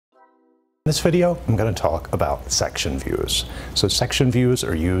In this video, I'm going to talk about section views. So section views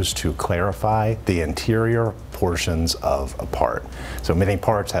are used to clarify the interior portions of a part. So many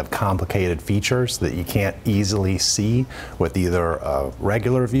parts have complicated features that you can't easily see with either a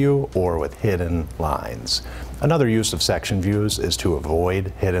regular view or with hidden lines. Another use of section views is to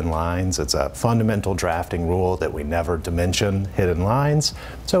avoid hidden lines. It's a fundamental drafting rule that we never dimension hidden lines,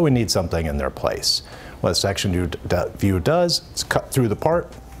 so we need something in their place. What a section view does is cut through the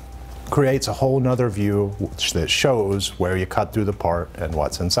part, creates a whole nother view that shows where you cut through the part and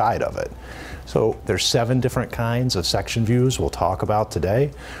what's inside of it. So there's 7 different kinds of section views we'll talk about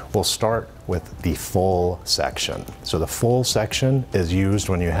today. We'll start with the full section. So the full section is used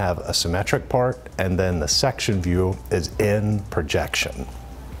when you have a symmetric part, and then the section view is in projection.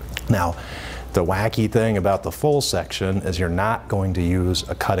 Now, the wacky thing about the full section is you're not going to use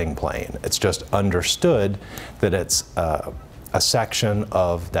a cutting plane. It's just understood that it's a section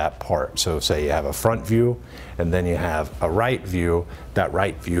of that part. So say you have a front view and then you have a right view. That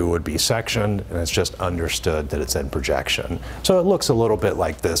right view would be sectioned, and it's just understood that it's in projection. So it looks a little bit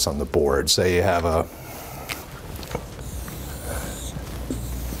like this on the board. Say you have a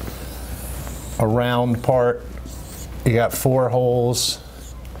round part, you got 4 holes,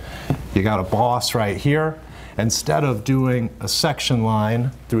 you got a boss right here. Instead of doing a section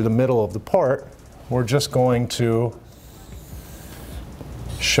line through the middle of the part, we're just going to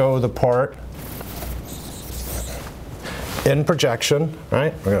show the part in projection,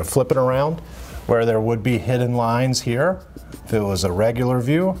 right? We're going to flip it around where there would be hidden lines here if it was a regular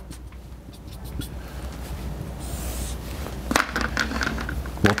view.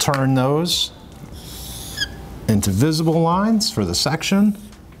 We'll turn those into visible lines for the section.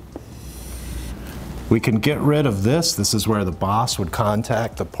 We can get rid of this. This is where the boss would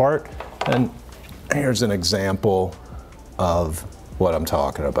contact the part. And here's an example of what I'm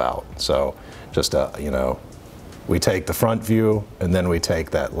talking about. So just, we take the front view and then we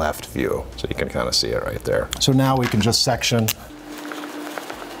take that left view. So you can kind of see it right there. So now we can just section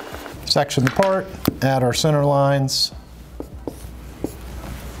the part, add our center lines,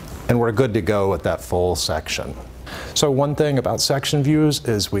 and we're good to go with that full section. So one thing about section views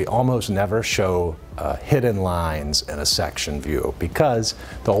is we almost never show hidden lines in a section view, because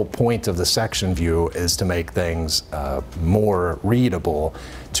the whole point of the section view is to make things more readable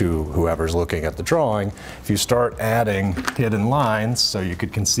to whoever's looking at the drawing. If you start adding hidden lines, so you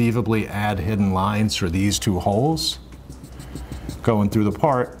could conceivably add hidden lines for these 2 holes going through the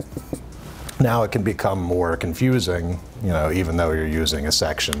part, now it can become more confusing, even though you're using a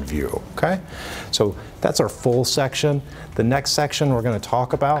section view, okay? So that's our full section. The next section we're going to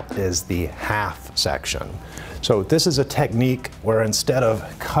talk about is the half section. So this is a technique where instead of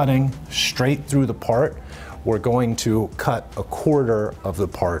cutting straight through the part, we're going to cut a quarter of the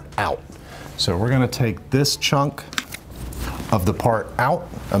part out. So we're going to take this chunk of the part out.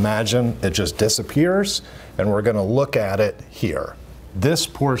 Imagine it just disappears, and we're going to look at it here. This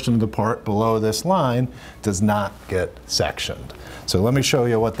portion of the part below this line does not get sectioned. So let me show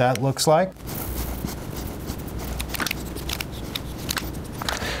you what that looks like.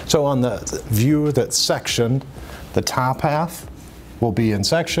 So on the view that's sectioned, the top half will be in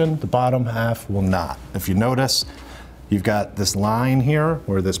section, the bottom half will not. If you notice, you've got this line here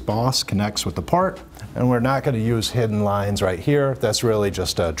where this boss connects with the part, and we're not going to use hidden lines right here. That's really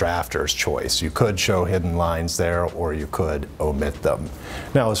just a drafter's choice. You could show hidden lines there, or you could omit them.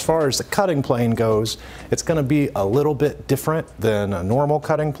 Now, as far as the cutting plane goes, it's going to be a little bit different than a normal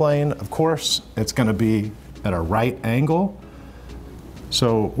cutting plane. Of course, it's going to be at a right angle.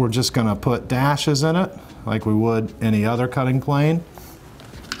 So we're just going to put dashes in it like we would any other cutting plane.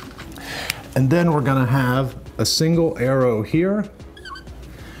 And then we're going to have a single arrow here,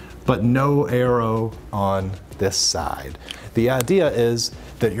 but no arrow on this side. The idea is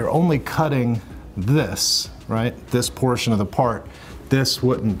that you're only cutting this, right? This portion of the part. This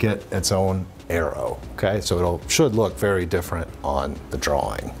wouldn't get its own arrow, okay? So it should look very different on the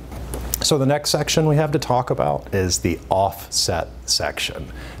drawing. So the next section we have to talk about is the offset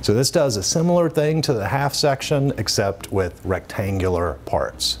section. So this does a similar thing to the half section, except with rectangular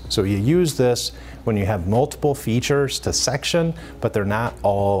parts. So you use this when you have multiple features to section, but they're not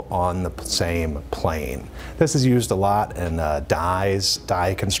all on the same plane. This is used a lot in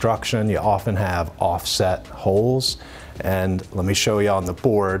die construction. You often have offset holes, and let me show you on the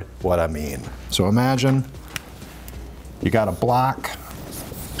board what I mean. So imagine you got a block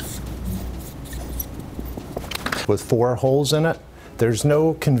with 4 holes in it. There's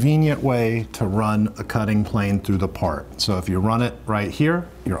no convenient way to run a cutting plane through the part. So if you run it right here,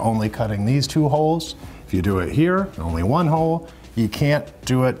 you're only cutting these 2 holes. If you do it here, only 1 hole. you can't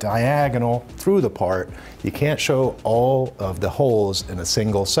do it diagonal through the part. You can't show all of the holes in a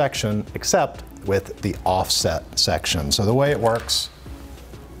single section except with the offset section. So the way it works,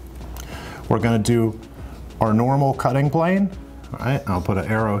 we're going to do our normal cutting plane. All right, I'll put an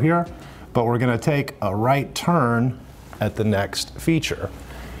arrow here, but we're going to take a right turn at the next feature.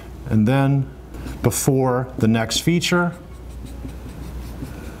 And then before the next feature,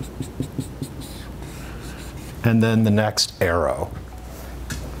 and then the next arrow.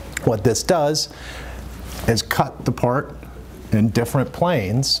 What this does is cut the part in different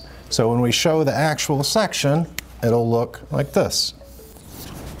planes, so when we show the actual section, it'll look like this.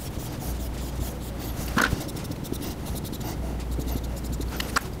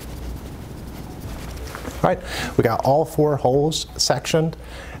 All right, we got all 4 holes sectioned.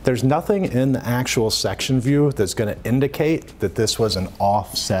 There's nothing in the actual section view that's going to indicate that this was an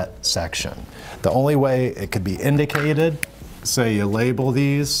offset section. The only way it could be indicated, say you label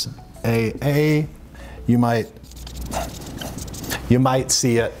these AA, you might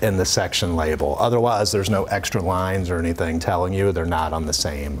see it in the section label. Otherwise, there's no extra lines or anything telling you they're not on the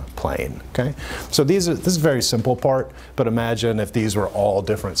same plane, okay? So this is a very simple part, but imagine if these were all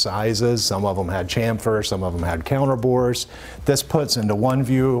different sizes. Some of them had chamfer, some of them had counterbores. This puts into one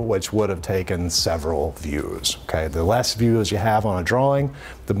view, which would have taken several views, okay? The less views you have on a drawing,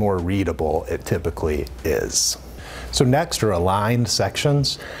 the more readable it typically is. So next are aligned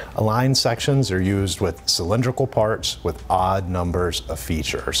sections. Aligned sections are used with cylindrical parts with odd numbers of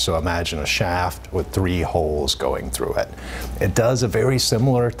features. So imagine a shaft with 3 holes going through it. It does a very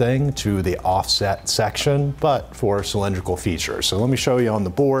similar thing to the offset section, but for cylindrical features. So let me show you on the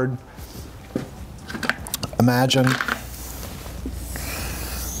board. Imagine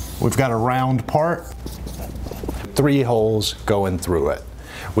we've got a round part, 3 holes going through it.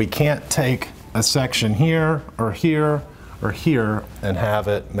 We can't take a section here or here or here and have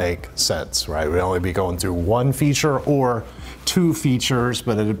it make sense, right? We'd only be going through 1 feature or 2 features,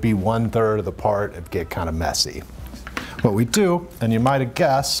 but it'd be 1/3 of the part. It'd get kind of messy. What we do, and you might have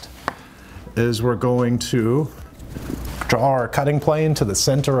guessed, is we're going to draw our cutting plane to the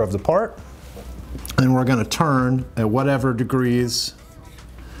center of the part, and we're going to turn at whatever degrees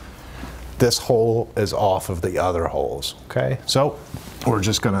this hole is off of the other holes, okay? So we're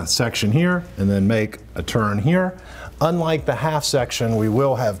just going to section here and then make a turn here. Unlike the half section, we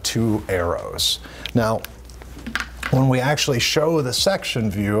will have 2 arrows. Now, when we actually show the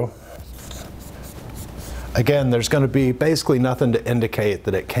section view, again, there's going to be basically nothing to indicate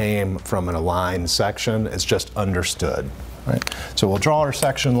that it came from an aligned section. It's just understood, right? So we'll draw our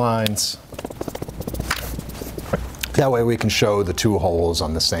section lines. That way we can show the 2 holes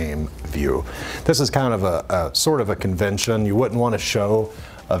on the same view. This is kind of a sort of a convention. You wouldn't want to show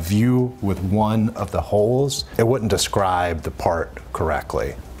a view with one of the holes. It wouldn't describe the part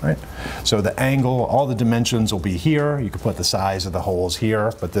correctly, right? So the angle, all the dimensions will be here. You can put the size of the holes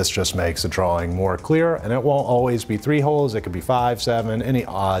here, but this just makes the drawing more clear, and it won't always be 3 holes. It could be 5, 7, any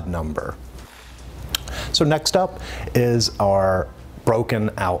odd number. So next up is our broken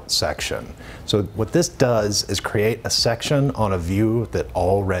out section. So what this does is create a section on a view that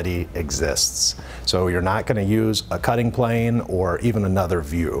already exists. So you're not going to use a cutting plane or even another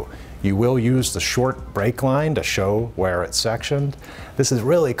view. You will use the short break line to show where it's sectioned. This is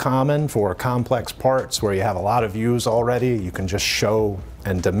really common for complex parts where you have a lot of views already. You can just show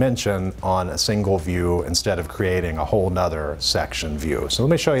and dimension on a single view instead of creating a whole nother section view. So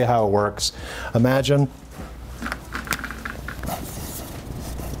let me show you how it works. Imagine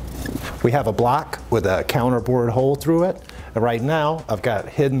we have a block with a counterbore hole through it. And right now, I've got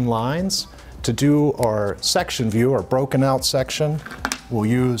hidden lines. To do our section view, or broken out section, we'll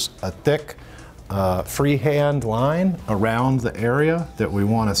use a thick freehand line around the area that we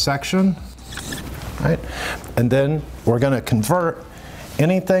want to section, right? And then we're going to convert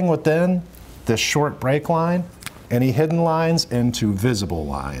anything within this short break line, any hidden lines, into visible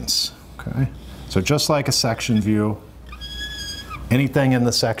lines, okay? So just like a section view, anything in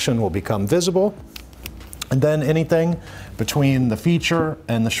the section will become visible, and then anything between the feature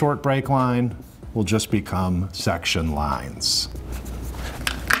and the short break line will just become section lines.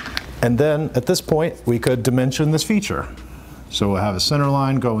 And then at this point, we could dimension this feature. So we'll have a center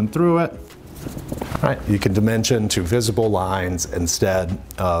line going through it. Right, you can dimension to visible lines instead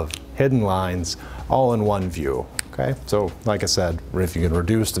of hidden lines, all in one view. Okay, so like I said, if you can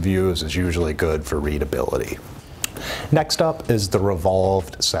reduce the views, it's usually good for readability. Next up is the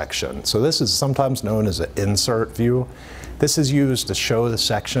revolved section. So this is sometimes known as an insert view. This is used to show the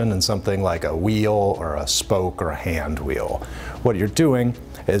section in something like a wheel or a spoke or a hand wheel. What you're doing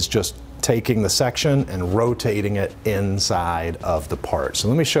is just taking the section and rotating it inside of the part. So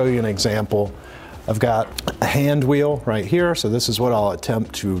let me show you an example. I've got a hand wheel right here, so this is what I'll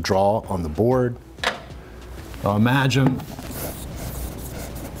attempt to draw on the board. Now imagine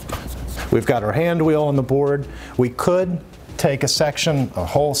we've got our hand wheel on the board. We could take a section, a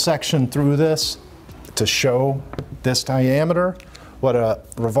whole section through this to show this diameter. What a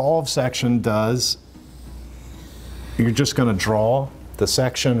revolve section does, you're just going to draw the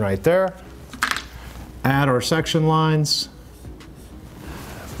section right there, add our section lines,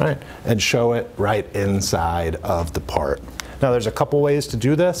 right, and show it right inside of the part. Now there's a couple ways to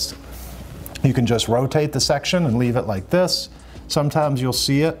do this. You can just rotate the section and leave it like this. Sometimes you'll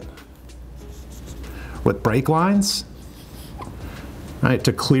see it with break lines, right,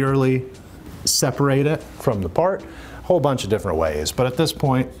 to clearly separate it from the part. A whole bunch of different ways, but at this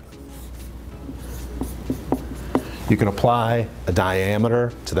point you can apply a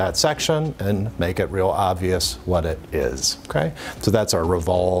diameter to that section and make it real obvious what it is, okay? So that's our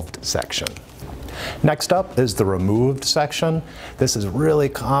revolved section. Next up is the removed section. This is really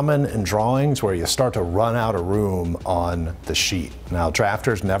common in drawings where you start to run out of room on the sheet. Now,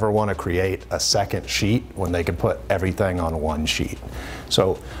 drafters never want to create a second sheet when they can put everything on one sheet.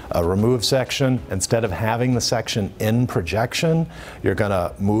 So a removed section, instead of having the section in projection, you're going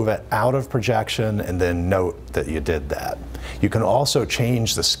to move it out of projection and then note that you did that. You can also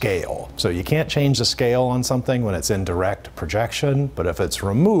change the scale. So you can't change the scale on something when it's in direct projection, but if it's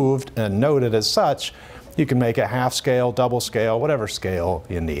removed and noted as such, you can make it half scale, double scale, whatever scale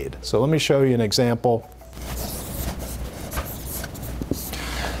you need. So let me show you an example.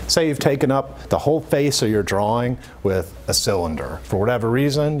 Say you've taken up the whole face of your drawing with a cylinder. For whatever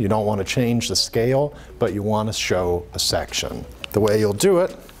reason, you don't want to change the scale, but you want to show a section. The way you'll do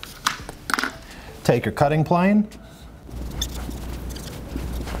it, take your cutting plane.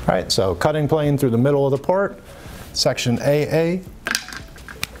 All right, so cutting plane through the middle of the part, section AA.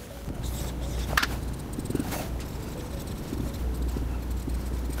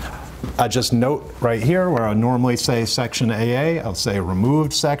 I just note right here where I normally say section AA, I'll say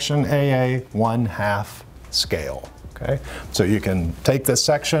removed section AA, 1/2 scale, okay? So you can take this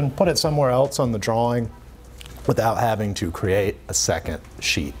section, put it somewhere else on the drawing without having to create a second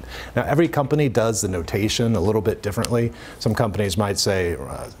sheet. Now every company does the notation a little bit differently. Some companies might say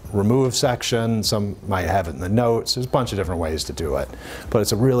remove section, some might have it in the notes. There's a bunch of different ways to do it, but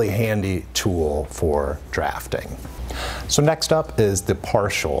it's a really handy tool for drafting. So next up is the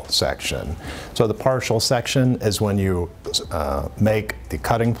partial section. So the partial section is when you make the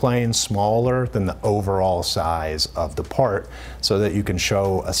cutting plane smaller than the overall size of the part so that you can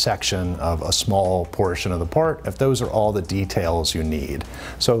show a section of a small portion of the part if those are all the details you need.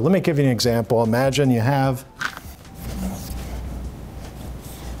 So let me give you an example. Imagine you have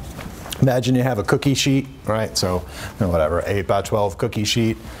a cookie sheet, right? So whatever, 8x12 cookie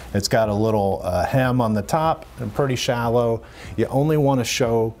sheet. It's got a little hem on the top and pretty shallow. You only want to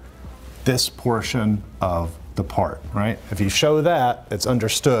show this portion of the part, right? If you show that, it's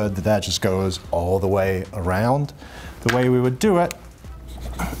understood that that just goes all the way around. The way we would do it,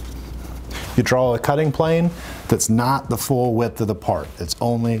 you draw a cutting plane that's not the full width of the part. It's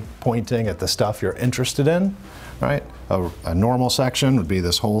only pointing at the stuff you're interested in, right? A normal section would be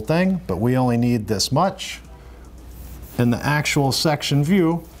this whole thing, but we only need this much. In the actual section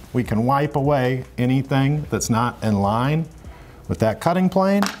view, we can wipe away anything that's not in line with that cutting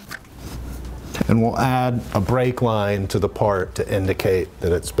plane, and we'll add a break line to the part to indicate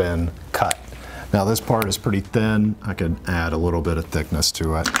that it's been cut. Now this part is pretty thin. I could add a little bit of thickness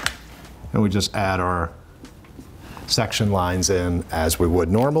to it. And we just add our section lines in as we would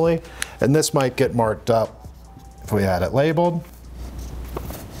normally. And this might get marked up if we had it labeled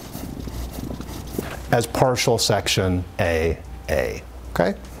as partial section AA,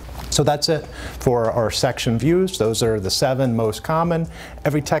 okay? So that's it for our section views. Those are the 7 most common.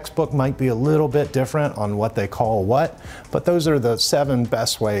 Every textbook might be a little bit different on what they call what, but those are the 7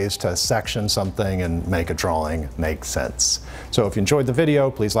 best ways to section something and make a drawing make sense. So if you enjoyed the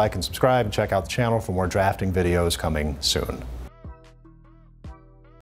video, please like and subscribe and check out the channel for more drafting videos coming soon.